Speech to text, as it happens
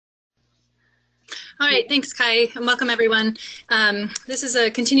All right, thanks, Kai, and welcome everyone. This is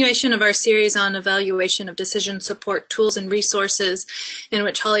a continuation of our series on evaluation of decision support tools and resources, in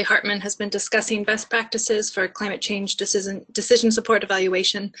which Holly Hartmann has been discussing best practices for climate change decision support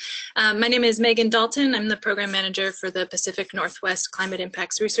evaluation. My name is Megan Dalton. I'm the program manager for the Pacific Northwest Climate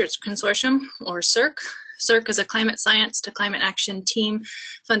Impacts Research Consortium, or CIRC. CIRC is a climate science to climate action team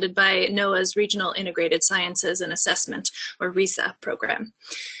funded by NOAA's Regional Integrated Sciences and Assessment, or RISA program.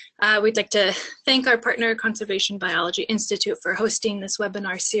 We'd like to thank our partner, Conservation Biology Institute, for hosting this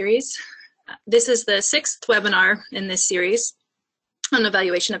webinar series. This is the 6th webinar in this series on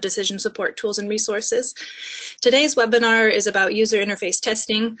evaluation of decision support tools and resources. Today's webinar is about user interface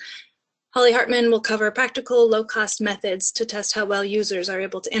testing. Holly Hartmann will cover practical, low-cost methods to test how well users are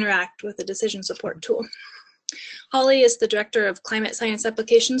able to interact with a decision support tool. Holly is the Director of Climate Science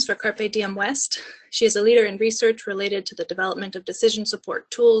Applications for Carpe Diem West. She is a leader in research related to the development of decision support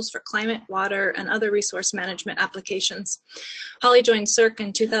tools for climate, water, and other resource management applications. Holly joined CIRC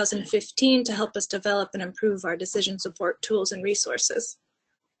in 2015 to help us develop and improve our decision support tools and resources.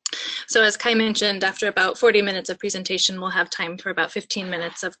 So as Kai mentioned, after about 40 minutes of presentation, we'll have time for about 15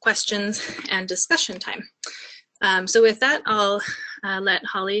 minutes of questions and discussion time. So with that, I'll let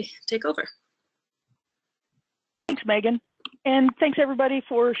Holly take over. Thanks, Megan. And thanks everybody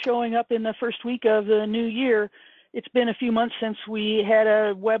for showing up in the first week of the new year. It's been a few months since we had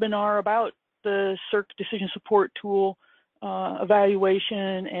a webinar about the CIRC decision support tool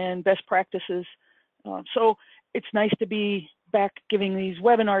evaluation and best practices. So it's nice to be back giving these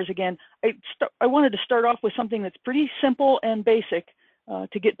webinars again. I wanted to start off with something that's pretty simple and basic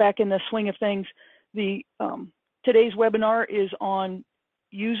to get back in the swing of things. Today's webinar is on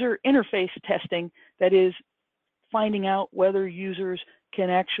user interface testing, that is, finding out whether users can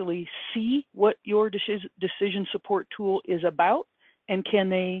actually see what your decision support tool is about and can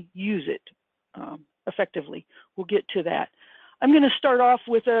they use it effectively. We'll get to that. I'm going to start off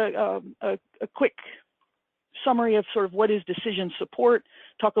with a quick summary of sort of what is decision support,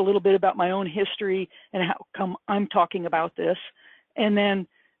 talk a little bit about my own history and how come I'm talking about this, and then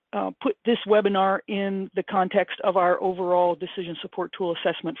put this webinar in the context of our overall decision support tool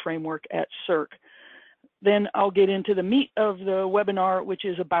assessment framework at CIRC. Then I'll get into the meat of the webinar, which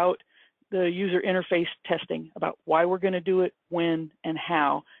is about the user interface testing, about why we're going to do it, when, and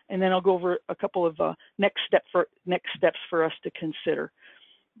how. And then I'll go over a couple of next steps for us to consider.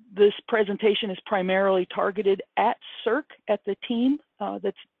 This presentation is primarily targeted at CIRC, at the team,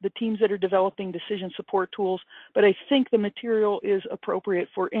 that's the teams that are developing decision support tools, but I think the material is appropriate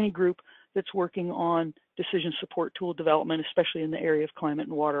for any group that's working on decision support tool development, especially in the area of climate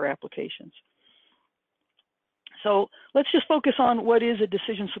and water applications. So let's just focus on what is a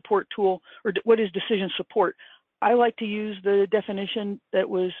decision support tool, or what is decision support. I like to use the definition that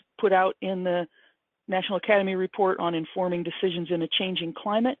was put out in the National Academy Report on Informing Decisions in a Changing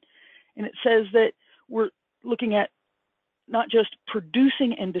Climate. And it says that we're looking at not just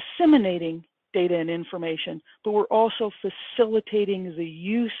producing and disseminating data and information, but we're also facilitating the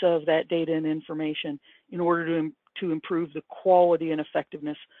use of that data and information in order to improve the quality and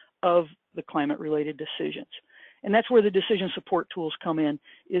effectiveness of the climate-related decisions. And that's where the decision support tools come in,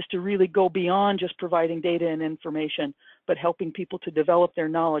 is to really go beyond just providing data and information, but helping people to develop their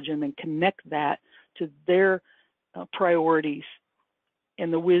knowledge and then connect that to their priorities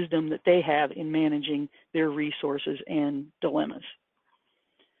and the wisdom that they have in managing their resources and dilemmas.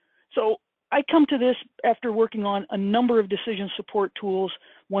 So I come to this after working on a number of decision support tools,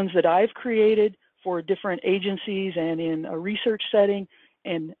 ones that I've created for different agencies and in a research setting,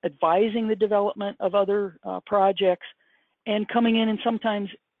 and advising the development of other projects, and coming in and sometimes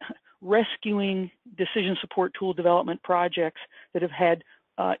rescuing decision support tool development projects that have had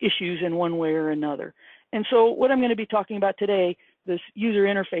issues in one way or another. And so what I'm going to be talking about today, this user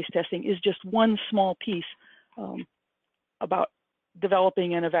interface testing, is just one small piece about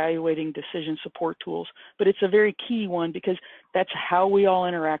developing and evaluating decision support tools, but it's a very key one because that's how we all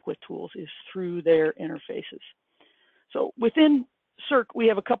interact with tools, is through their interfaces. So within CIRC, we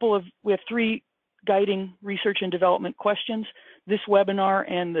have three guiding research and development questions. This webinar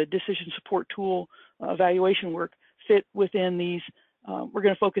and the decision support tool evaluation work fit within these. We're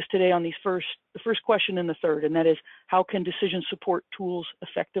going to focus today on the first question and the third, and that is, how can decision support tools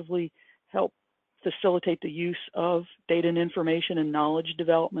effectively help facilitate the use of data and information and knowledge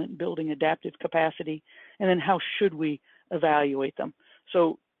development, building adaptive capacity, and then how should we evaluate them?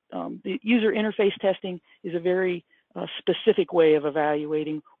 So the user interface testing is a very specific way of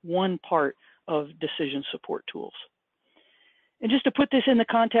evaluating one part of decision support tools. And just to put this in the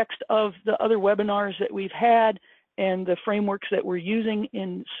context of the other webinars that we've had and the frameworks that we're using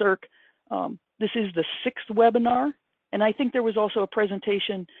in CIRC, This is the 6th webinar, and I think there was also a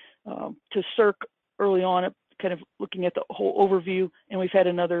presentation to CIRC early on, kind of looking at the whole overview, and we've had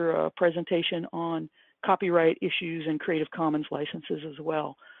another presentation on copyright issues and Creative Commons licenses as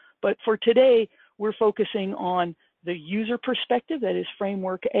well. But for today, we're focusing on the user perspective, that is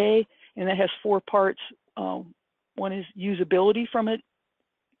framework A, and that has 4 parts. One is usability from it,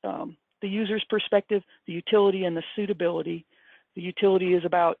 the user's perspective, the utility, and the suitability. The utility is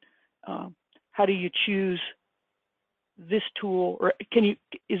about how do you choose this tool, or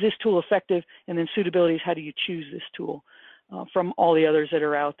is this tool effective? And then suitability is how do you choose this tool from all the others that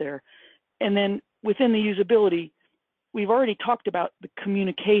are out there. And then within the usability, we've already talked about the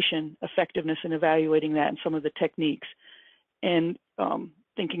communication effectiveness and evaluating that and some of the techniques, and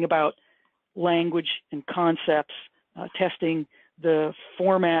thinking about language and concepts, testing the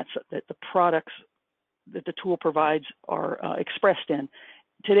formats that the products that the tool provides are expressed in.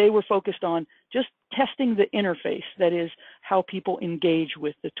 Today we're focused on just testing the interface, that is how people engage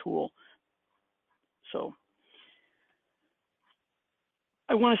with the tool. So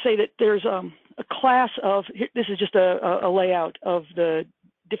I want to say that there's a class of, this is just a layout of the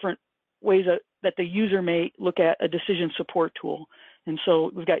different ways that the user may look at a decision support tool. And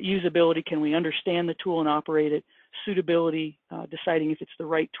so we've got usability, can we understand the tool and operate it? Suitability, deciding if it's the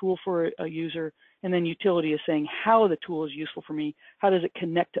right tool for a user. And then utility is saying how the tool is useful for me. How does it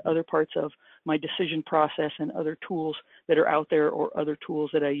connect to other parts of my decision process and other tools that are out there, or other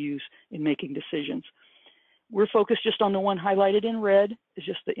tools that I use in making decisions. We're focused just on the one highlighted in red, is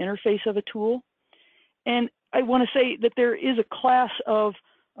just the interface of a tool. And I want to say that there is a class of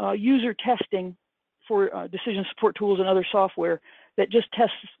user testing for decision support tools and other software that just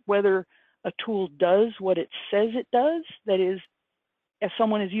tests whether a tool does what it says it does. That is, if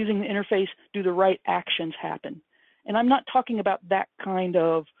someone is using the interface, do the right actions happen? And I'm not talking about that kind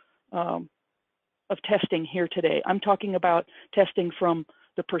of testing here today. I'm talking about testing from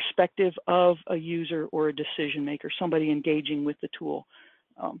the perspective of a user or a decision maker, somebody engaging with the tool.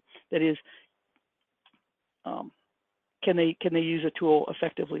 That is, can they use a tool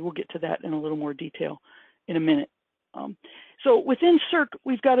effectively? We'll get to that in a little more detail in a minute. So within CIRC,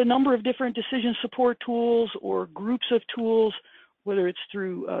 we've got a number of different decision support tools or groups of tools, whether it's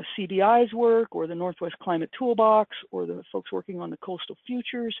through CBI's work or the Northwest Climate Toolbox or the folks working on the Coastal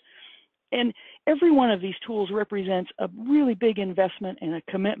Futures. And every one of these tools represents a really big investment and a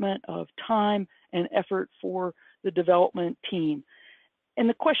commitment of time and effort for the development team. And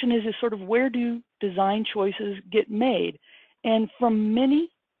the question is sort of, where do design choices get made? And from many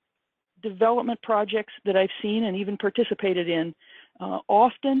development projects that I've seen and even participated in,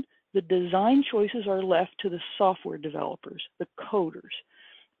 often the design choices are left to the software developers, the coders.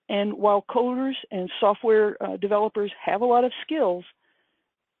 And while coders and software developers have a lot of skills,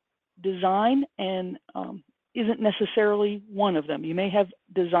 design isn't necessarily one of them. You may have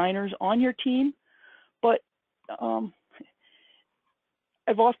designers on your team, but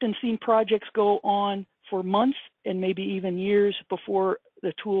I've often seen projects go on for months and maybe even years before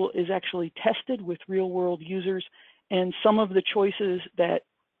the tool is actually tested with real-world users. And some of the choices that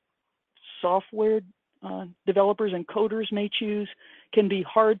software developers and coders may choose can be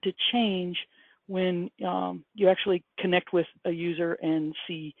hard to change when you actually connect with a user and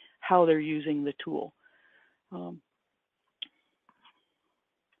see how they're using the tool.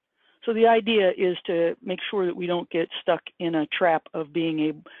 So the idea is to make sure that we don't get stuck in a trap of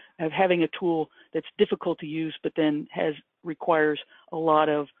having a tool that's difficult to use, but then requires a lot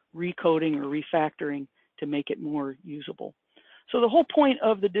of recoding or refactoring to make it more usable. So the whole point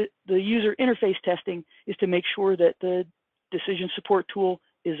of the user interface testing is to make sure that the decision support tool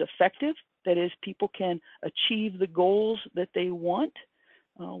is effective. That is, people can achieve the goals that they want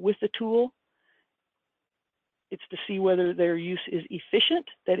with the tool. It's to see whether their use is efficient.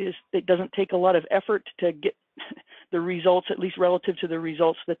 That is, it doesn't take a lot of effort to get the results, at least relative to the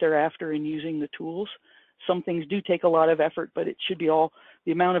results that they're after in using the tools. Some things do take a lot of effort, but it should be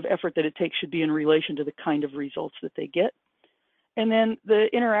the amount of effort that it takes should be in relation to the kind of results that they get. And then the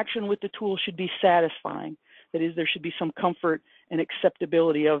interaction with the tool should be satisfying. That is, there should be some comfort and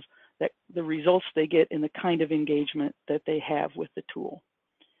acceptability of the results they get and the kind of engagement that they have with the tool.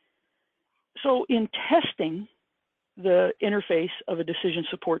 So in testing the interface of a decision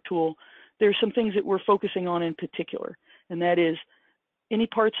support tool, there's some things that we're focusing on in particular, and that is any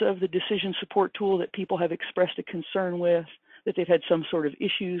parts of the decision support tool that people have expressed a concern with, that they've had some sort of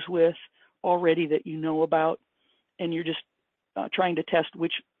issues with already that you know about, and you're just trying to test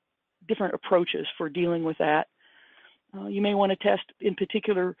which different approaches for dealing with that. You may want to test in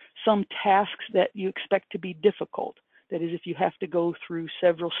particular some tasks that you expect to be difficult. That is, if you have to go through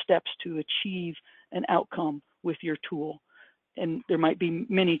several steps to achieve an outcome with your tool, and there might be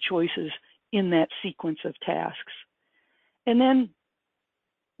many choices in that sequence of tasks. And then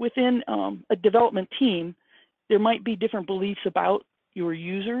within a development team, there might be different beliefs about your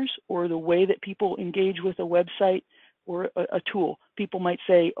users or the way that people engage with a website or a tool. People might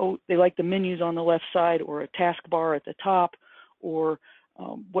say, oh, they like the menus on the left side, or a taskbar at the top, or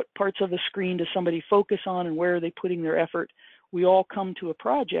what parts of the screen does somebody focus on and where are they putting their effort. We all come to a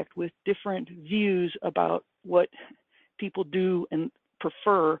project with different views about what people do and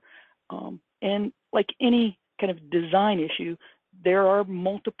prefer. And like any kind of design issue, there are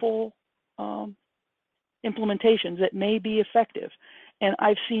multiple implementations that may be effective. And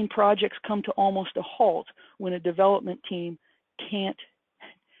I've seen projects come to almost a halt when a development team can't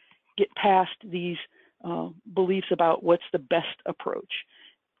get past these beliefs about what's the best approach.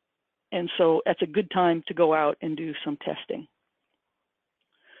 And so that's a good time to go out and do some testing.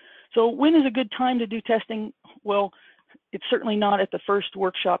 So when is a good time to do testing? Well, it's certainly not at the first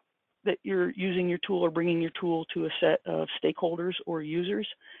workshop that you're using your tool or bringing your tool to a set of stakeholders or users.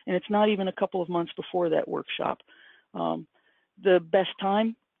 And it's not even a couple of months before that workshop. The best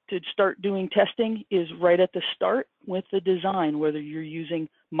time to start doing testing is right at the start with the design, whether you're using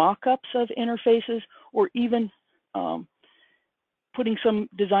mock-ups of interfaces or even putting some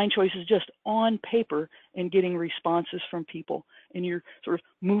design choices just on paper and getting responses from people. And you're sort of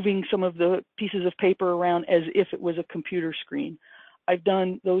moving some of the pieces of paper around as if it was a computer screen. I've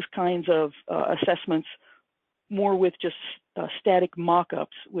done those kinds of assessments more with just static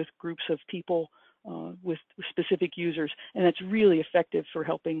mock-ups with groups of people with specific users, and that's really effective for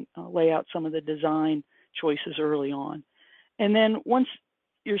helping lay out some of the design choices early on. And then once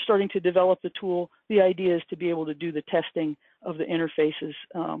you're starting to develop the tool, the idea is to be able to do the testing of the interfaces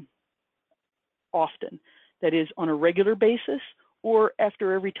often. That is, on a regular basis, or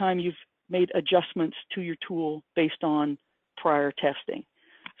after every time you've made adjustments to your tool based on prior testing.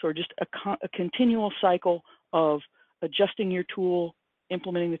 So just a continual cycle of adjusting your tool,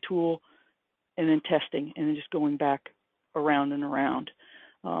 implementing the tool, and then testing, and then just going back around and around.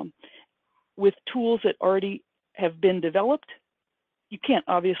 With tools that already have been developed, you can't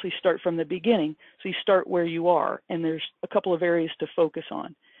obviously start from the beginning, so you start where you are, and there's a couple of areas to focus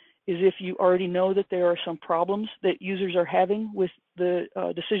on. Is if you already know that there are some problems that users are having with the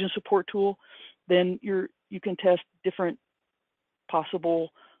decision support tool, then you can test different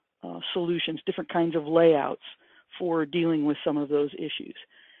possible solutions, different kinds of layouts for dealing with some of those issues.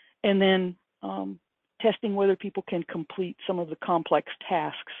 And then testing whether people can complete some of the complex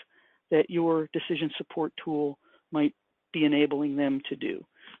tasks that your decision support tool might be enabling them to do.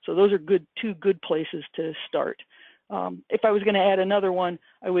 So those are two good places to start. If I was going to add another one,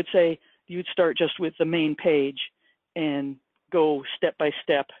 I would say you'd start just with the main page and go step by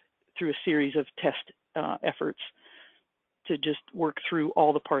step through a series of test efforts to just work through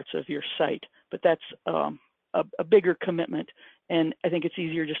all the parts of your site. But that's a bigger commitment, and I think it's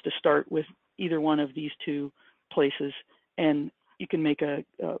easier just to start with either one of these two places, and you can make a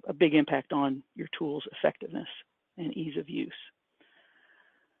big impact on your tool's effectiveness and ease of use.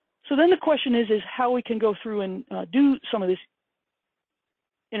 So then the question is how we can go through and do some of this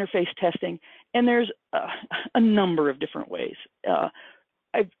interface testing, and there's a number of different ways.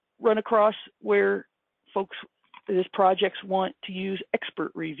 I've run across where folks, these projects want to use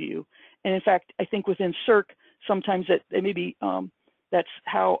expert review, and in fact, I think within CIRC, sometimes that maybe that's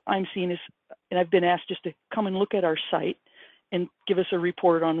how I'm seen, and I've been asked just to come and look at our site and give us a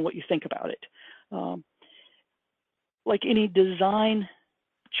report on what you think about it. Like any design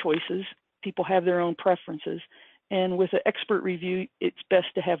choices, people have their own preferences, and with an expert review, it's best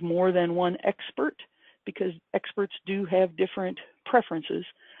to have more than one expert because experts do have different preferences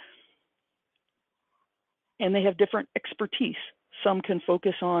and they have different expertise. Some can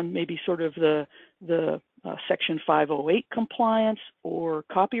focus on maybe sort of the Section 508 compliance or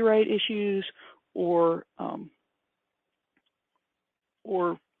copyright issues or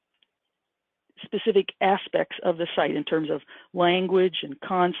specific aspects of the site in terms of language and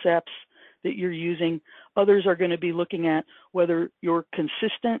concepts that you're using. Others are going to be looking at whether you're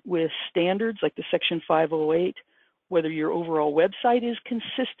consistent with standards like the Section 508, whether your overall website is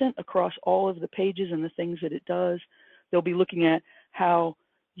consistent across all of the pages and the things that it does. They'll be looking at how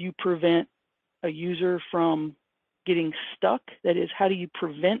you prevent a user from getting stuck. That is, how do you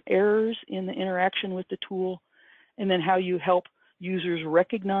prevent errors in the interaction with the tool? And then how you help users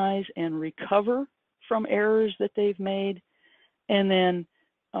recognize and recover from errors that they've made. And then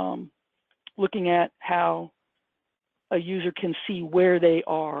looking at how a user can see where they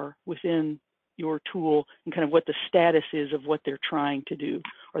are within your tool and kind of what the status is of what they're trying to do.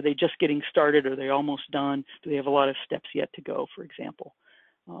 Are they just getting started? Are they almost done? Do they have a lot of steps yet to go, for example?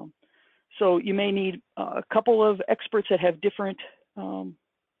 So you may need a couple of experts that have different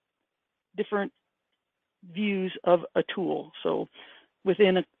views of a tool. So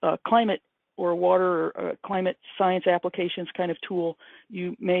within a climate or water or climate science applications kind of tool,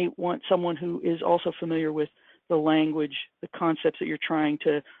 you may want someone who is also familiar with the language, the concepts that you're trying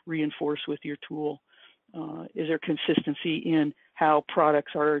to reinforce with your tool. Is there consistency in how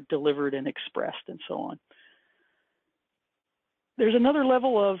products are delivered and expressed and so on? There's another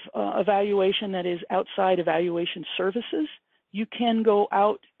level of evaluation that is outside evaluation services. You can go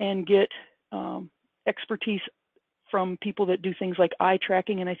out and get expertise from people that do things like eye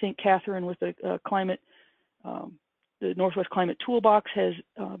tracking, and I think Catherine with the Northwest Climate Toolbox has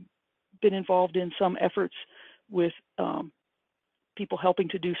been involved in some efforts with people helping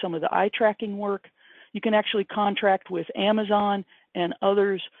to do some of the eye tracking work. You can actually contract with Amazon and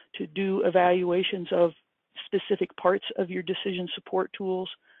others to do evaluations of specific parts of your decision support tools.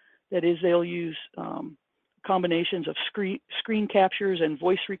 That is, they'll use combinations of screen captures and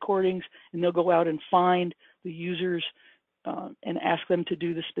voice recordings, and they'll go out and find the users and ask them to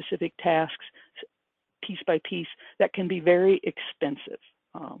do the specific tasks piece by piece. That can be very expensive,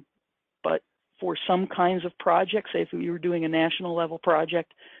 but for some kinds of projects, say if we were doing a national level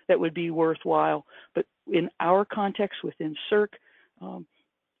project, that would be worthwhile. But in our context within CIRC,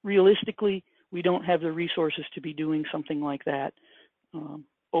 realistically, we don't have the resources to be doing something like that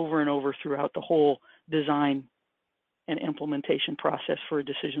over and over throughout the whole design and implementation process for a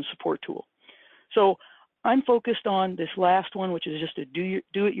decision support tool. So I'm focused on this last one, which is just a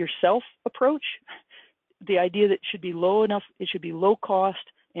do-it-yourself approach. The idea that it should be low enough, it should be low cost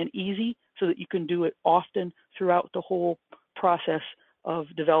and easy so that you can do it often throughout the whole process of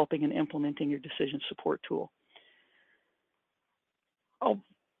developing and implementing your decision support tool.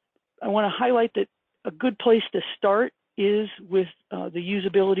 I want to highlight that a good place to start is with the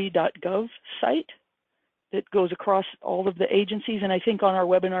usability.gov site that goes across all of the agencies. And I think on our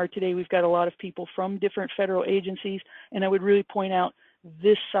webinar today, we've got a lot of people from different federal agencies. And I would really point out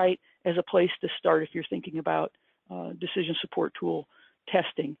this site as a place to start if you're thinking about decision support tool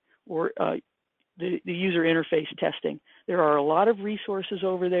testing or the user interface testing. There are a lot of resources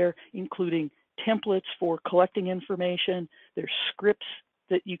over there, including templates for collecting information. There's scripts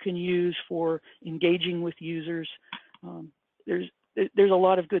that you can use for engaging with users. There's a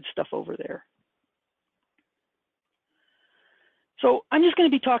lot of good stuff over there. So I'm just going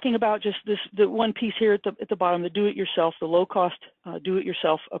to be talking about just the one piece here at the bottom, the do-it-yourself, the low-cost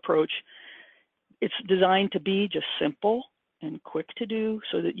do-it-yourself approach. It's designed to be just simple and quick to do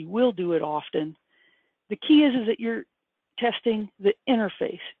so that you will do it often. The key is that you're testing the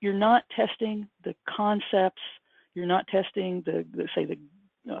interface. You're not testing the concepts. You're not testing the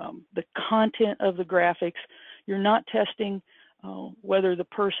content of the graphics. You're not testing whether the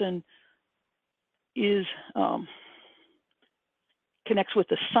person is connects with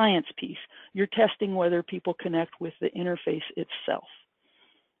the science piece. You're testing whether people connect with the interface itself.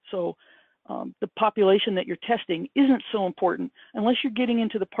 So the population that you're testing isn't so important unless you're getting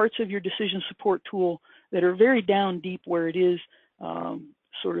into the parts of your decision support tool that are very down deep, where it is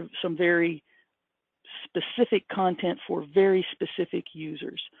sort of some very specific content for very specific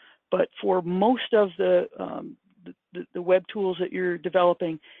users. But for most of the web tools that you're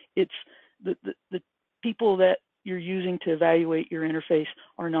developing, it's the people that you're using to evaluate your interface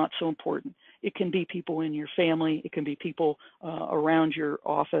are not so important. It can be people in your family, it can be people around your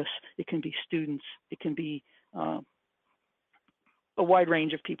office, it can be students, it can be a wide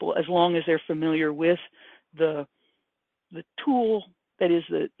range of people, as long as they're familiar with the tool that is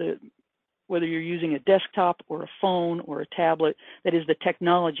whether you're using a desktop or a phone or a tablet, that is the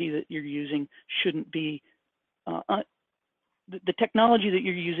technology that you're using shouldn't be, the technology that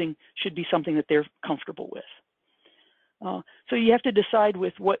you're using should be something that they're comfortable with. So you have to decide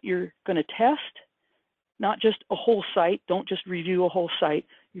with what you're going to test, not just a whole site. Don't just review a whole site.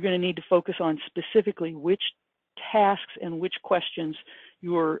 You're going to need to focus on specifically which tasks and which questions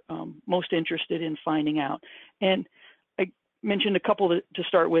you're most interested in finding out. And I mentioned a couple to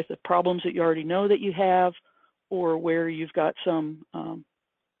start with, the problems that you already know that you have, or where you've got some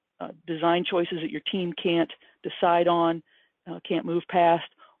design choices that your team can't decide on, can't move past,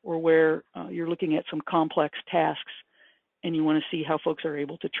 or where you're looking at some complex tasks and you want to see how folks are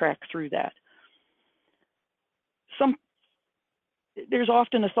able to track through that. There's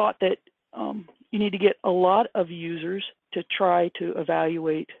often a thought that you need to get a lot of users to try to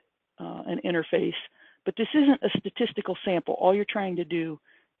evaluate an interface, but this isn't a statistical sample. All you're trying to do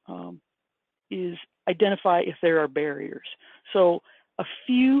is identify if there are barriers. So a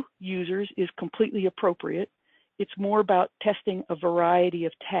few users is completely appropriate. It's more about testing a variety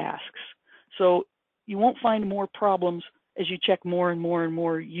of tasks. So you won't find more problems as you check more and more and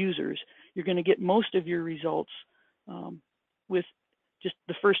more users. You're going to get most of your results with just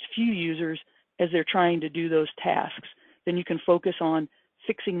the first few users as they're trying to do those tasks. Then you can focus on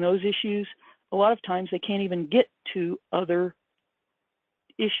fixing those issues. A lot of times they can't even get to other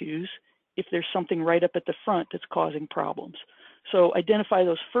issues if there's something right up at the front that's causing problems. So identify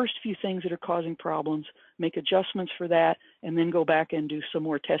those first few things that are causing problems, make adjustments for that, and then go back and do some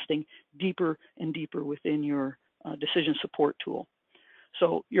more testing deeper and deeper within your decision support tool.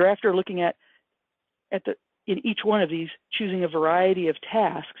 So you're after looking at in each one of these, choosing a variety of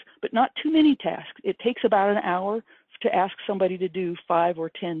tasks, but not too many tasks. It takes about an hour to ask somebody to do 5 or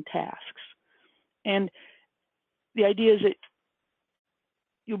 10 tasks. And the idea is that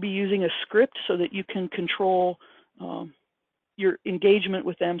you'll be using a script so that you can control your engagement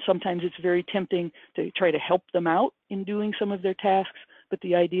with them. Sometimes it's very tempting to try to help them out in doing some of their tasks, but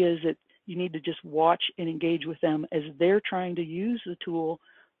the idea is that you need to just watch and engage with them as they're trying to use the tool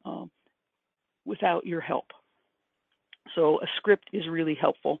without your help. So a script is really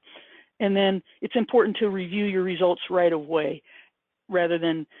helpful. And then it's important to review your results right away rather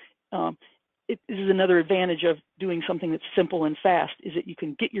than, this is another advantage of doing something that's simple and fast, is that you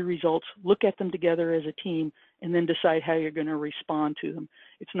can get your results, look at them together as a team, and then decide how you're going to respond to them.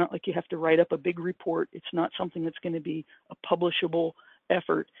 It's not like you have to write up a big report. It's not something that's going to be a publishable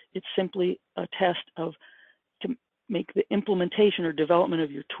effort. It's simply a test to make the implementation or development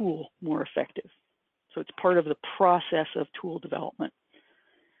of your tool more effective. So it's part of the process of tool development.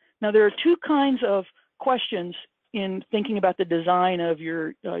 Now, there are two kinds of questions in thinking about the design of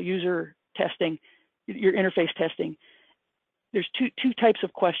your user testing, your interface testing. There's two types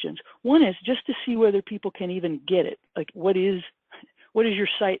of questions. One is just to see whether people can even get it. Like, what is your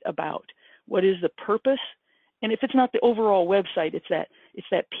site about? What is the purpose? And if it's not the overall website, it's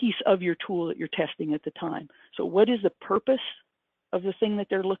that piece of your tool that you're testing at the time. So what is the purpose of the thing that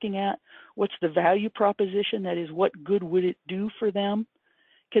they're looking at? What's the value proposition? That is, what good would it do for them?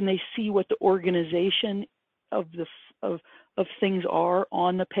 Can they see what the organization of things are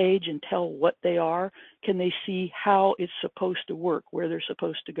on the page and tell what they are? Can they see how it's supposed to work, where they're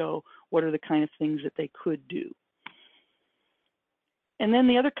supposed to go? What are the kind of things that they could do? And then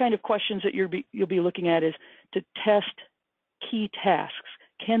the other kind of questions that you'll be looking at is to test key tasks.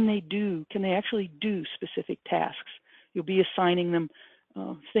 Can they actually do specific tasks? You'll be assigning them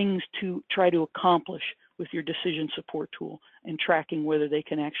things to try to accomplish with your decision support tool and tracking whether they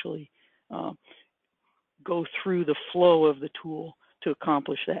can actually go through the flow of the tool to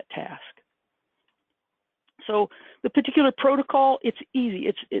accomplish that task. So the particular protocol, it's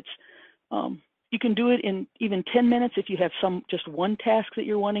easy. You can do it in even 10 minutes if you have just one task that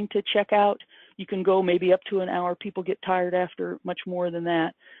you're wanting to check out. You can go maybe up to an hour. People get tired after much more than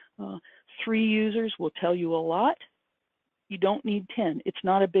that. 3 users will tell you a lot. You don't need 10. It's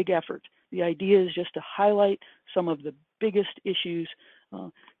not a big effort. The idea is just to highlight some of the biggest issues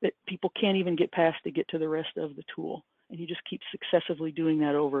that people can't even get past to get to the rest of the tool. And you just keep successively doing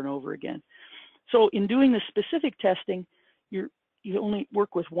that over and over again. So in doing the specific testing, you only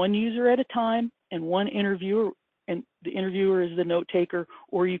work with one user at a time and one interviewer, and the interviewer is the note taker,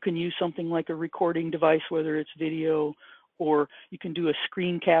 or you can use something like a recording device, whether it's video, or you can do a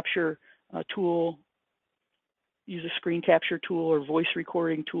screen capture tool, use a screen capture tool or voice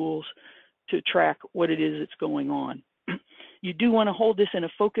recording tools to track what it is that's going on. You do want to hold this in a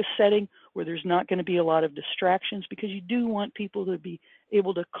focus setting where there's not going to be a lot of distractions, because you do want people to be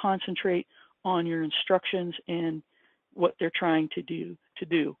able to concentrate on your instructions and what they're trying to do.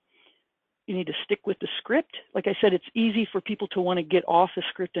 You need to stick with the script. Like I said, it's easy for people to want to get off the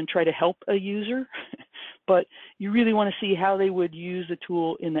script and try to help a user, but you really want to see how they would use the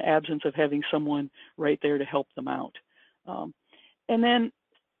tool in the absence of having someone right there to help them out. And then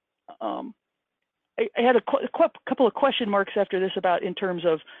I had a couple of question marks after this about in terms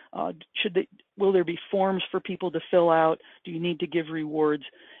of will there be forms for people to fill out? Do you need to give rewards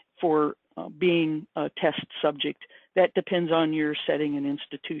for being a test subject? That depends on your setting and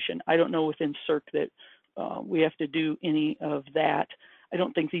institution. I don't know within CIRC that we have to do any of that. I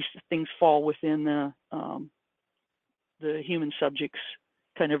don't think these things fall within the human subjects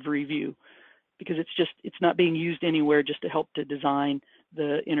kind of review, because it's not being used anywhere just to help to design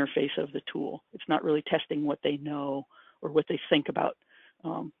the interface of the tool. It's not really testing what they know or what they think about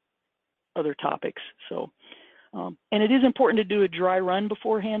other topics. So And it is important to do a dry run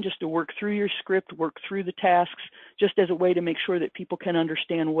beforehand, just to work through your script, work through the tasks, just as a way to make sure that people can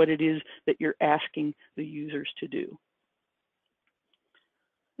understand what it is that you're asking the users to do.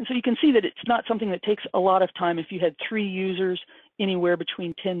 And so you can see that it's not something that takes a lot of time. If you had 3 users, anywhere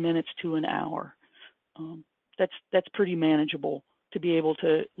between 10 minutes to an hour. That's pretty manageable to be able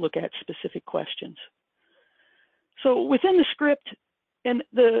to look at specific questions. So within the script, and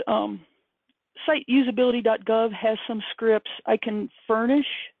the site usability.gov has some scripts. I can furnish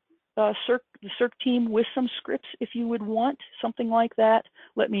the CIRC team with some scripts if you would want something like that.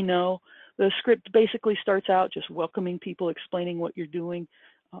 Let me know. The script basically starts out just welcoming people, explaining what you're doing,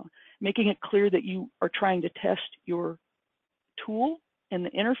 making it clear that you are trying to test your tool and the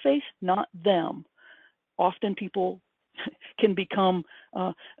interface, not them. Often people can become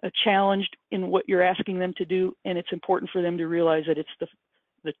challenged in what you're asking them to do, and it's important for them to realize that it's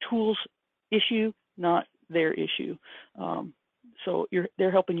the tool's issue, not their issue. So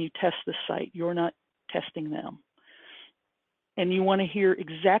they're helping you test the site. You're not testing them. And you want to hear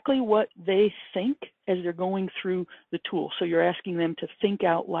exactly what they think as they're going through the tool. So you're asking them to think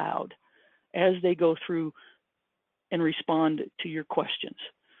out loud as they go through and respond to your questions.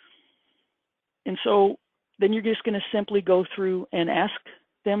 And so then you're just going to simply go through and ask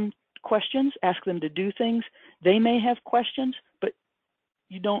them questions, ask them to do things. They may have questions, but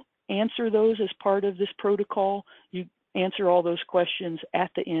you don't answer those as part of this protocol. You answer all those questions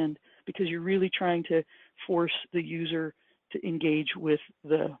at the end, because you're really trying to force the user to engage with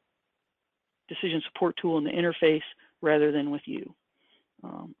the decision support tool in the interface rather than with you,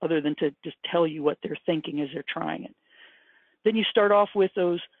 other than to just tell you what they're thinking as they're trying it. Then you start off with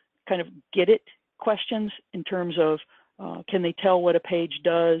those kind of get it questions in terms of can they tell what a page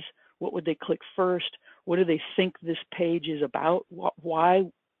does? What would they click first? What do they think this page is about? Why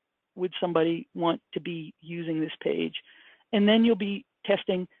would somebody want to be using this page? And then you'll be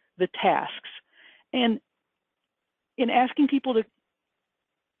testing the tasks. And in asking people to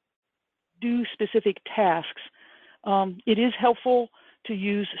do specific tasks, it is helpful to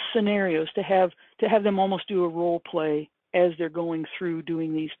use scenarios, to have them almost do a role play as they're going through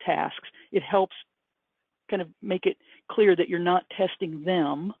doing these tasks. It helps kind of make it clear that you're not testing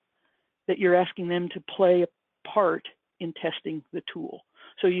them, that you're asking them to play a part in testing the tool.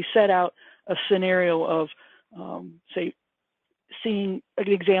 So you set out a scenario of, say, seeing, an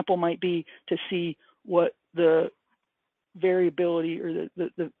example might be to see what the variability or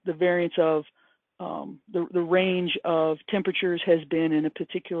the variance of the range of temperatures has been in a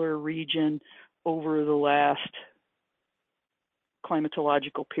particular region over the last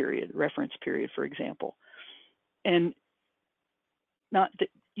climatological period, reference period, for example. And not that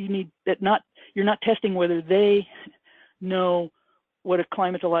you need that, not, you're not testing whether they know what a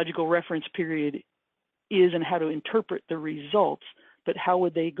climatological reference period is and how to interpret the results, but how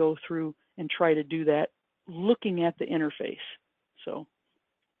would they go through and try to do that looking at the interface. So,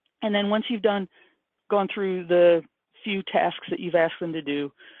 and then once you've gone through the few tasks that you've asked them to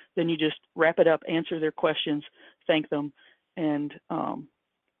do, then you just wrap it up, answer their questions, thank them, and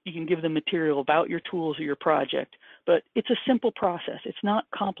you can give them material about your tools or your project. But it's a simple process. It's not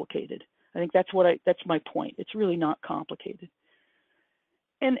complicated. I think that's my point. It's really not complicated.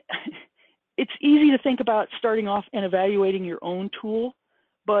 And it's easy to think about starting off and evaluating your own tool,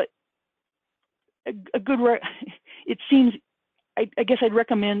 but it seems, I guess I'd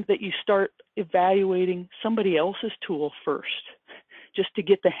recommend that you start evaluating somebody else's tool first, just to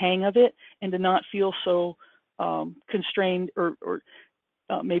get the hang of it and to not feel so constrained or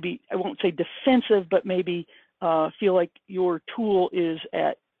maybe, I won't say defensive, but maybe feel like your tool is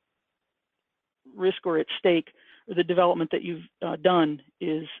at risk or at stake, or the development that you've done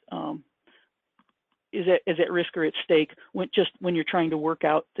is at risk or at stake when you're trying to work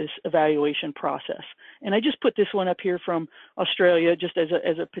out this evaluation process. And I just put this one up here from Australia just as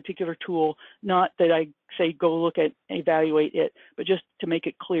a particular tool, not that I say go look at, evaluate it, but just to make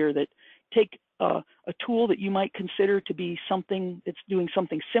it clear that take a tool that you might consider to be something that's doing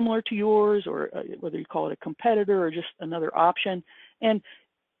something similar to yours, or whether you call it a competitor or just another option, and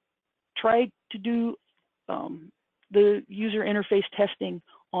try to do the user interface testing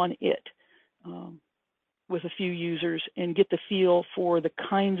on it with a few users and get the feel for the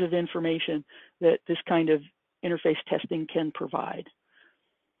kinds of information that this kind of interface testing can provide.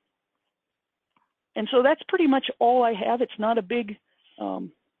 And so that's pretty much all I have. It's not a big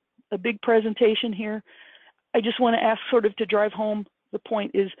presentation here. I just want to ask, sort of to drive home the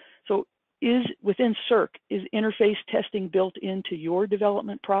point is, so within CIRC, is interface testing built into your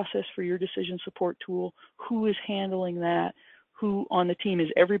development process for your decision support tool? Who is handling that? Who on the team? Is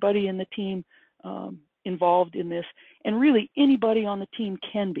everybody in the team involved in this, and really anybody on the team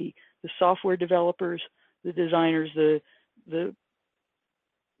can be. The software developers, the designers, the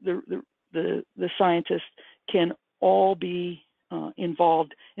scientists can all be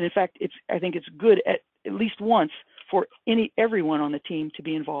involved. And in fact, I think it's good at least once for everyone on the team to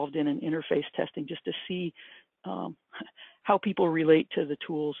be involved in an interface testing, just to see how people relate to the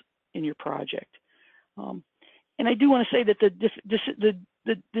tools in your project. And I do want to say that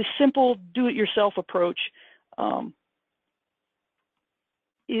the simple do-it-yourself approach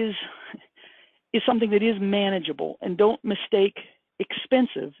is something that is manageable, and don't mistake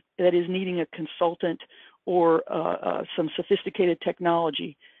expensive, that is needing a consultant or some sophisticated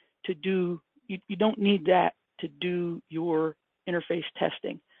technology to do. You don't need that to do your interface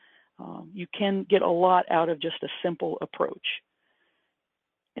testing. You can get a lot out of just a simple approach.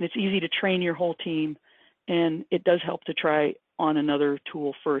 And it's easy to train your whole team, and it does help to try on another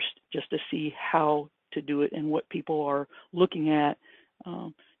tool first just to see how to do it and what people are looking at.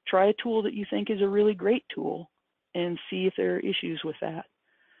 Try a tool that you think is a really great tool and see if there are issues with that.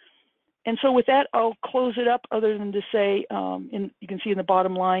 And so with that, I'll close it up, other than to say, you can see in the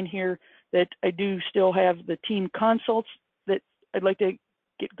bottom line here that I do still have the team consults that I'd like to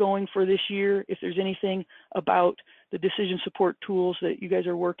get going for this year. If there's anything about the decision support tools that you guys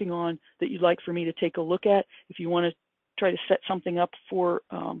are working on that you'd like for me to take a look at, if you want to try to set something up for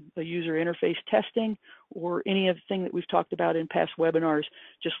the user interface testing or any of the thing that we've talked about in past webinars,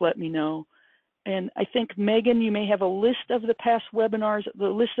 just let me know. And I think, Megan, you may have a list of the past webinars. The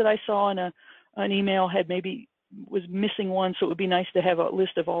list that I saw in an email was missing one, so it would be nice to have a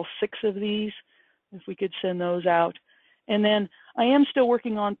list of all 6 of these, if we could send those out. And then I am still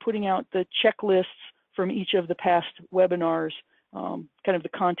working on putting out the checklists from each of the past webinars, kind of the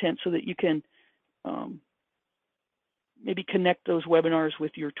content, so that you can maybe connect those webinars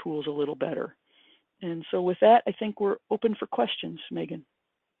with your tools a little better. And so with that, I think we're open for questions, Megan.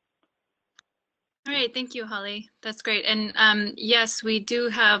 All right, thank you, Holly. That's great. And yes, we do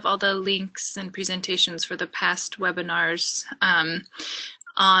have all the links and presentations for the past webinars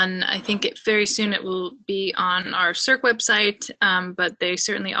I think very soon it will be on our CIRC website, but they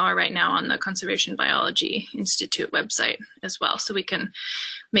certainly are right now on the Conservation Biology Institute website as well. So we can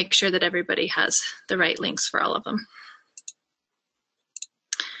make sure that everybody has the right links for all of them.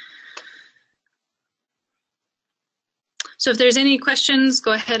 So if there's any questions,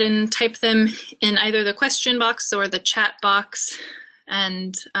 go ahead and type them in either the question box or the chat box.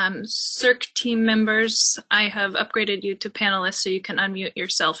 And CIRC team members, I have upgraded you to panelists, so you can unmute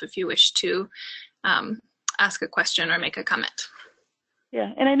yourself if you wish to ask a question or make a comment.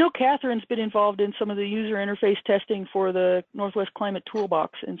 Yeah, and I know Catherine's been involved in some of the user interface testing for the Northwest Climate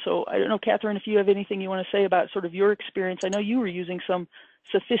Toolbox. And so I don't know, Catherine, if you have anything you want to say about sort of your experience. I know you were using some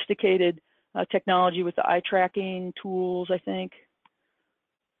sophisticated technology with the eye tracking tools, I think.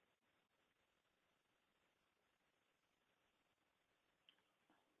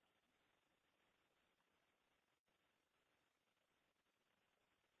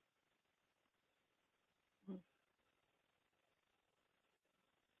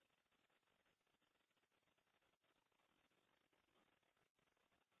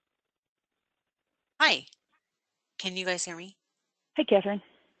 Hi, can you guys hear me? Hey, Catherine.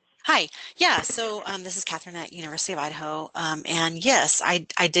 Hi, yeah, so this is Catherine at University of Idaho, and yes,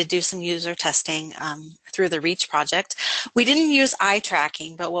 I did do some user testing through the REACH project. We didn't use eye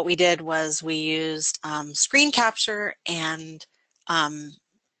tracking, but what we did was we used screen capture and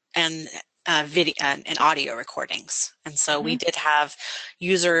video and audio recordings. And so we did have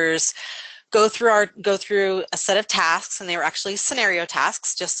users go through a set of tasks, and they were actually scenario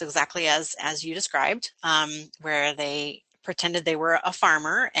tasks, just exactly as you described, where they pretended they were a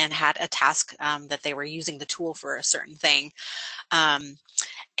farmer and had a task that they were using the tool for a certain thing.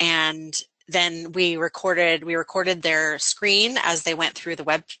 And then we recorded their screen as they went through the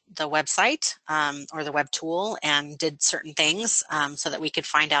website or the web tool and did certain things so that we could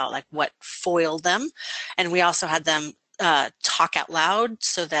find out like what foiled them. And we also had them talk out loud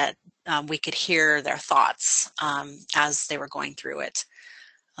so that we could hear their thoughts as they were going through it.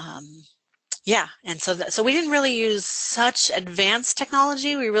 Yeah, and so we didn't really use such advanced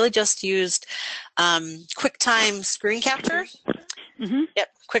technology. We really just used QuickTime screen capture. Yep,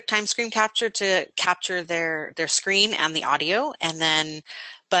 QuickTime screen capture to capture their screen and the audio, and then,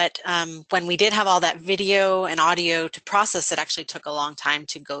 but when we did have all that video and audio to process, it actually took a long time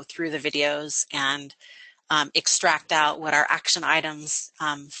to go through the videos and extract out what our action items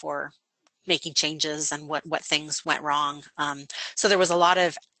for making changes and what things went wrong. So there was a lot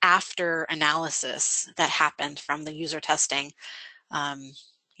of after analysis that happened from the user testing.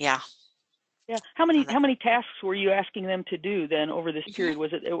 Yeah. Yeah. How many tasks were you asking them to do then over this period?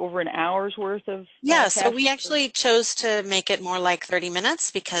 Was it over an hour's worth of Yeah, tasks? so we actually chose to make it more like 30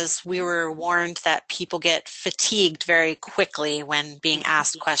 minutes because we were warned that people get fatigued very quickly when being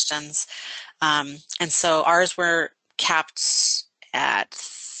asked questions. And so ours were capped at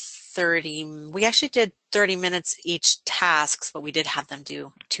 30. We actually did 30 minutes each tasks, but we did have them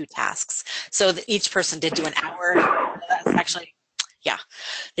do 2 tasks. So each person did do an hour. That's actually, yeah,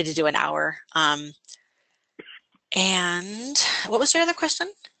 they did do an hour. And what was your other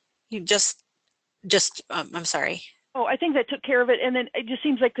question? You I'm sorry. Oh, I think that took care of it. And then it just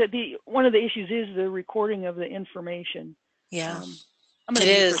seems like one of the issues is the recording of the information. Yeah, I'm going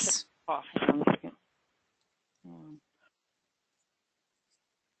it to mute for a second. is. Off. Hang on a second.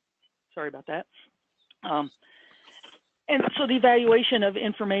 Sorry about that. And so the evaluation of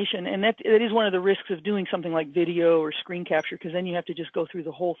information, and that is one of the risks of doing something like video or screen capture, because then you have to just go through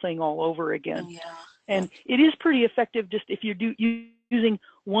the whole thing all over again. Yeah. And it is pretty effective just if you're using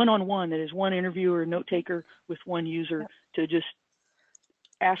one-on-one, that is one interviewer or note taker with one user, to just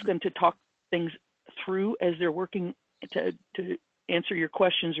ask them to talk things through as they're working to answer your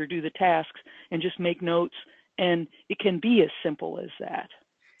questions or do the tasks, and just make notes. And it can be as simple as that.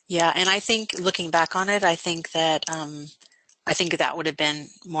 Yeah, and I think looking back on it, I think that would have been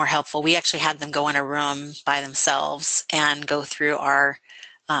more helpful. We actually had them go in a room by themselves and go through our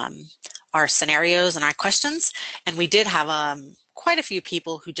scenarios and our questions. And we did have quite a few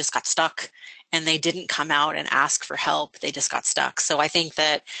people who just got stuck, and they didn't come out and ask for help. They just got stuck. So I think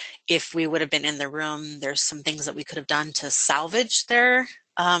that if we would have been in the room, there's some things that we could have done to salvage their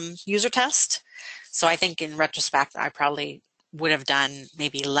user test. So I think in retrospect, I probably would have done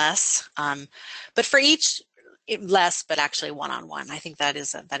maybe less, but for each less, but actually one-on-one. I think that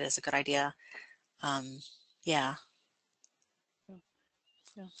is a good idea. Yeah.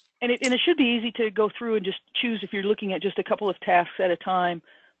 Yeah. And it should be easy to go through and just choose, if you're looking at just a couple of tasks at a time,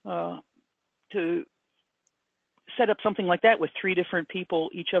 to set up something like that with 3 different people,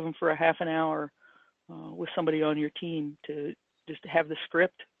 each of them for a half an hour, with somebody on your team, to just have the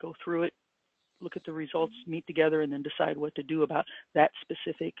script, go through it, look at the results, meet together, and then decide what to do about that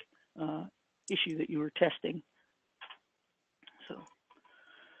specific issue that you were testing. So,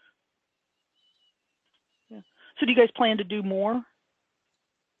 yeah. So do you guys plan to do more?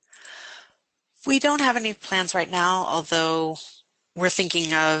 We don't have any plans right now, although we're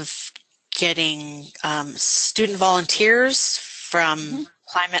thinking of getting student volunteers from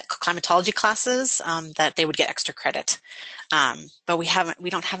climatology classes, that they would get extra credit. But we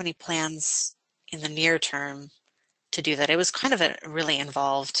don't have any plans in the near term to do that. It was kind of a really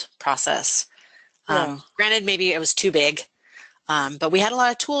involved process. Granted, maybe it was too big, but we had a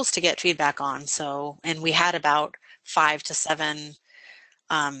lot of tools to get feedback on. So, and we had about 5 to 7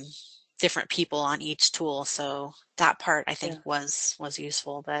 different people on each tool. So that part I think was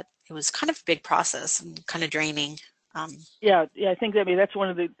useful, but it was kind of a big process and kind of draining. Yeah, I think that's one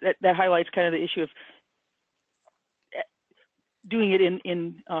of that highlights kind of the issue of doing it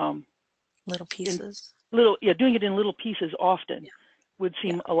in little pieces. Doing it in little pieces often would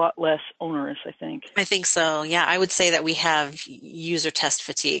seem a lot less onerous, I think. I think so. Yeah, I would say that we have user test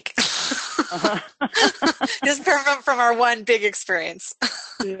fatigue. Just from our one big experience.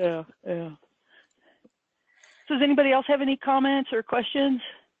 Yeah. So does anybody else have any comments or questions?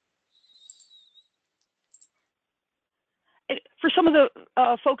 For some of the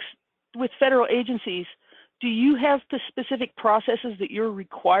folks with federal agencies, do you have the specific processes that you're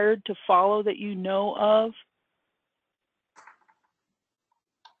required to follow that you know of?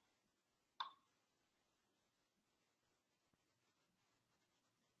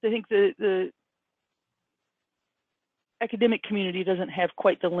 I think the academic community doesn't have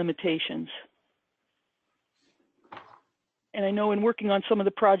quite the limitations. And I know in working on some of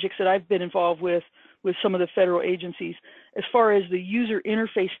the projects that I've been involved with some of the federal agencies, as far as the user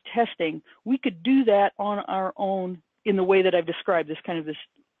interface testing, we could do that on our own in the way that I've described, this kind of this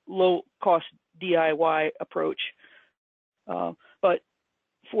low-cost DIY approach. But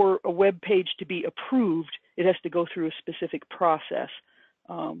for a web page to be approved, it has to go through a specific process.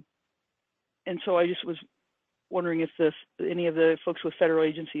 And so I just was wondering if any of the folks with federal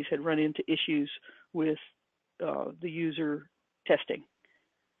agencies had run into issues with the user testing.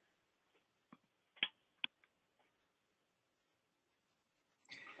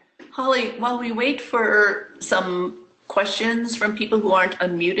 Holly, while we wait for some questions from people who aren't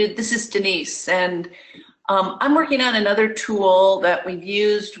unmuted, this is Denise, and I'm working on another tool that we've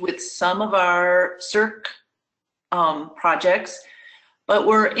used with some of our CIRC projects, but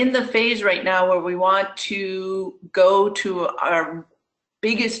we're in the phase right now where we want to go to our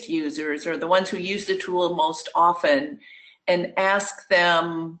biggest users or the ones who use the tool most often and ask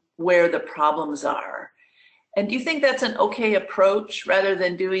them where the problems are. And do you think that's an okay approach rather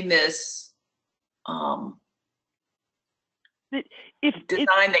than doing this design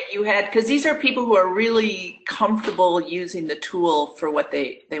that you had? Because these are people who are really comfortable using the tool for what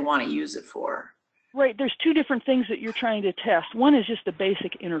they want to use it for. Right, there's two different things that you're trying to test. One is just the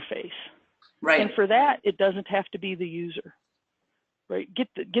basic interface. Right. And for that, it doesn't have to be the user. Right, get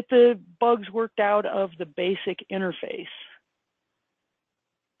the bugs worked out of the basic interface.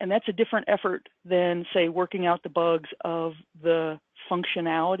 And that's a different effort than, say, working out the bugs of the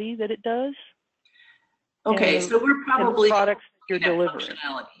functionality that it does. Okay, so we're probably the products you're delivering.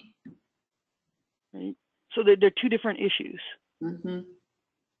 Functionality. Right? So they're two different issues. Mm-hmm.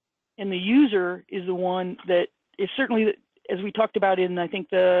 And the user is the one that is certainly, as we talked about in, I think,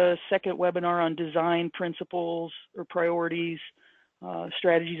 the second webinar on design principles or priorities,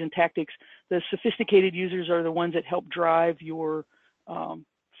 strategies and tactics, the sophisticated users are the ones that help drive your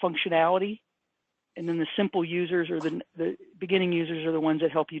functionality. And then the simple users or the beginning users are the ones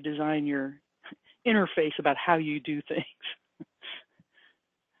that help you design your interface about how you do things.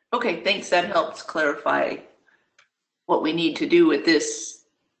 Okay, thanks. That helps clarify what we need to do with this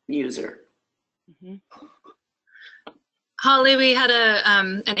user. Mm-hmm. Holly, we had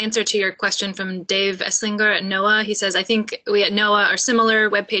an answer to your question from Dave Esslinger at NOAA. He says, I think we at NOAA are similar.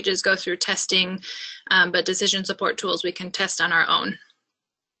 Web pages go through testing, but decision support tools we can test on our own.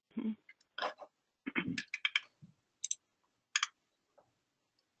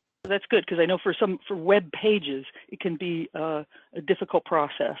 That's good, because I know for web pages, it can be a difficult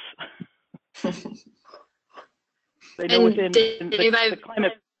process. I know within the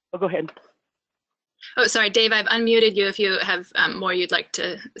climate, oh, go ahead. Oh, sorry, Dave, I've unmuted you if you have more you'd like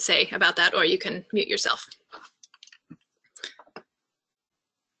to say about that, or you can mute yourself.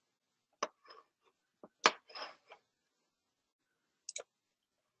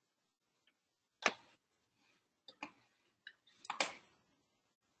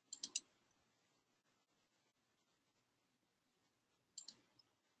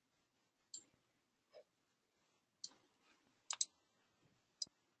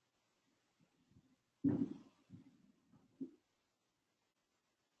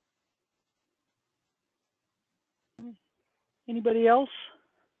 Anybody else?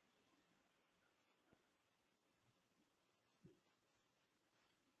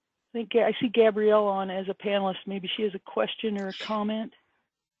 I think I see Gabrielle on as a panelist. Maybe she has a question or a comment.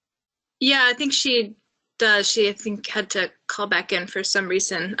 Yeah, I think she does. She, I think, had to call back in for some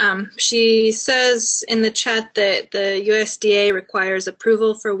reason. She says in the chat that the USDA requires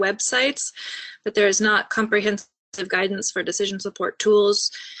approval for websites, but there is not comprehensive guidance for decision support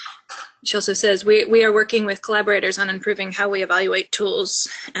tools. She also says we are working with collaborators on improving how we evaluate tools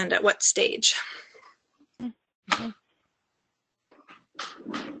and at what stage. Mm-hmm.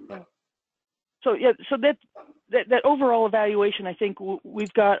 So yeah, so that overall evaluation, I think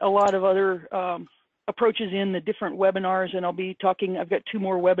we've got a lot of other approaches in the different webinars, and I'll be talking. I've got 2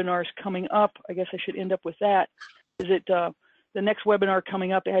 more webinars coming up. I guess I should end up with that. Is it the next webinar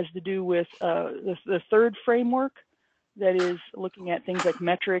coming up has to do with the third framework, that is looking at things like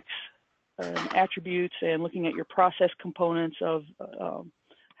metrics, attributes, and looking at your process components of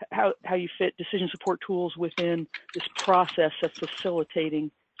how you fit decision support tools within this process of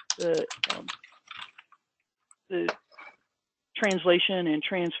facilitating the translation and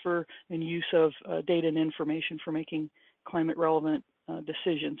transfer and use of data and information for making climate relevant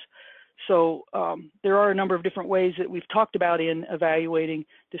decisions. So there are a number of different ways that we've talked about in evaluating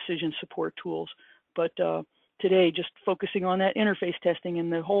decision support tools, but today just focusing on that interface testing,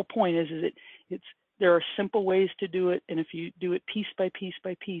 and the whole point is there are simple ways to do it, and if you do it piece by piece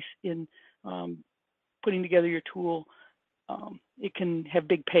by piece in putting together your tool, it can have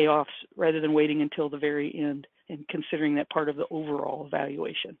big payoffs rather than waiting until the very end and considering that part of the overall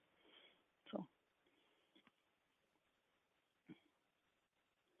evaluation. So.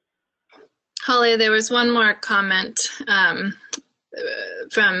 Holly, there was one more comment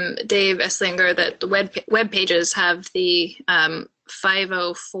from Dave Esslinger that the web pages have the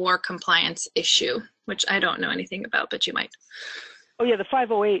 504 compliance issue, which I don't know anything about, but you might. Oh yeah, the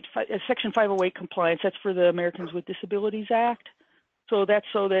 508, Section 508 compliance, that's for the Americans with Disabilities Act. So that's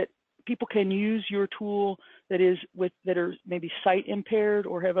so that people can use your tool that are maybe sight impaired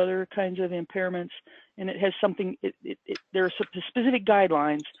or have other kinds of impairments, and it has something, there are some specific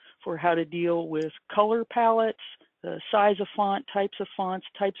guidelines for how to deal with color palettes, the size of font, types of fonts,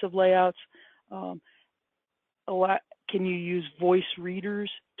 types of layouts. Can you use voice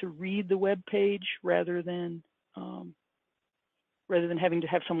readers to read the web page rather than rather than having to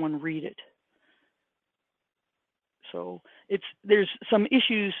have someone read it. So there's some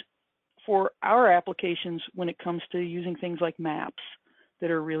issues for our applications when it comes to using things like maps that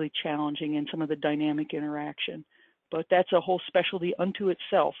are really challenging in some of the dynamic interaction. But that's a whole specialty unto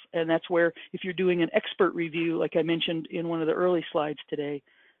itself. And that's where, if you're doing an expert review, like I mentioned in one of the early slides today,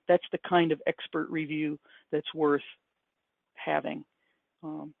 that's the kind of expert review that's worth having,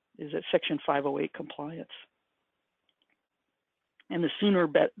 is at Section 508 compliance. And the sooner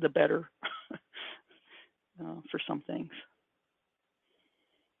the better for some things.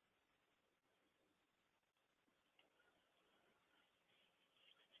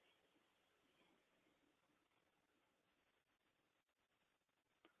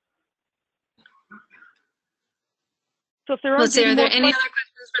 So if there aren't Are there any questions, other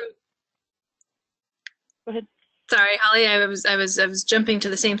questions from? Go ahead. Sorry, Holly, I was jumping to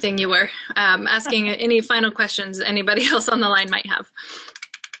the same thing you were, asking any final questions anybody else on the line might have.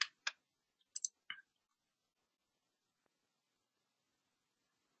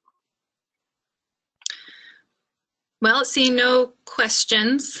 Well, seeing no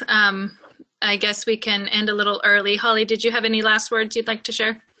questions, I guess we can end a little early. Holly, did you have any last words you'd like to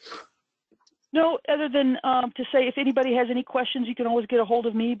share? No, other than to say if anybody has any questions, you can always get a hold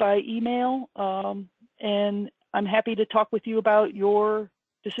of me by email. And I'm happy to talk with you about your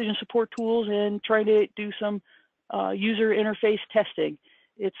decision support tools and try to do some user interface testing.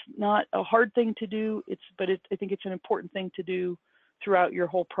 It's not a hard thing to do, but I think it's an important thing to do throughout your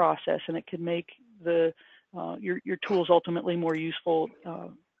whole process, and it can make your tools ultimately more useful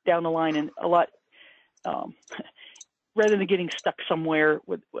down the line, and a lot rather than getting stuck somewhere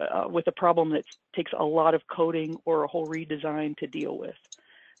with a problem that takes a lot of coding or a whole redesign to deal with.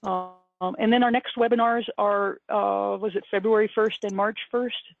 And then our next webinars are, was it February 1st and March 1st,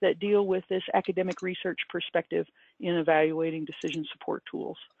 that deal with this academic research perspective in evaluating decision support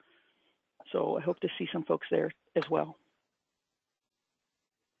tools. So I hope to see some folks there as well.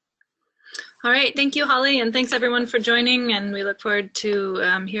 All right, thank you, Holly, and thanks everyone for joining, and we look forward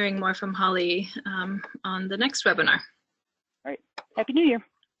to hearing more from Holly on the next webinar. All right, Happy New Year.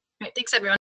 All right, thanks everyone.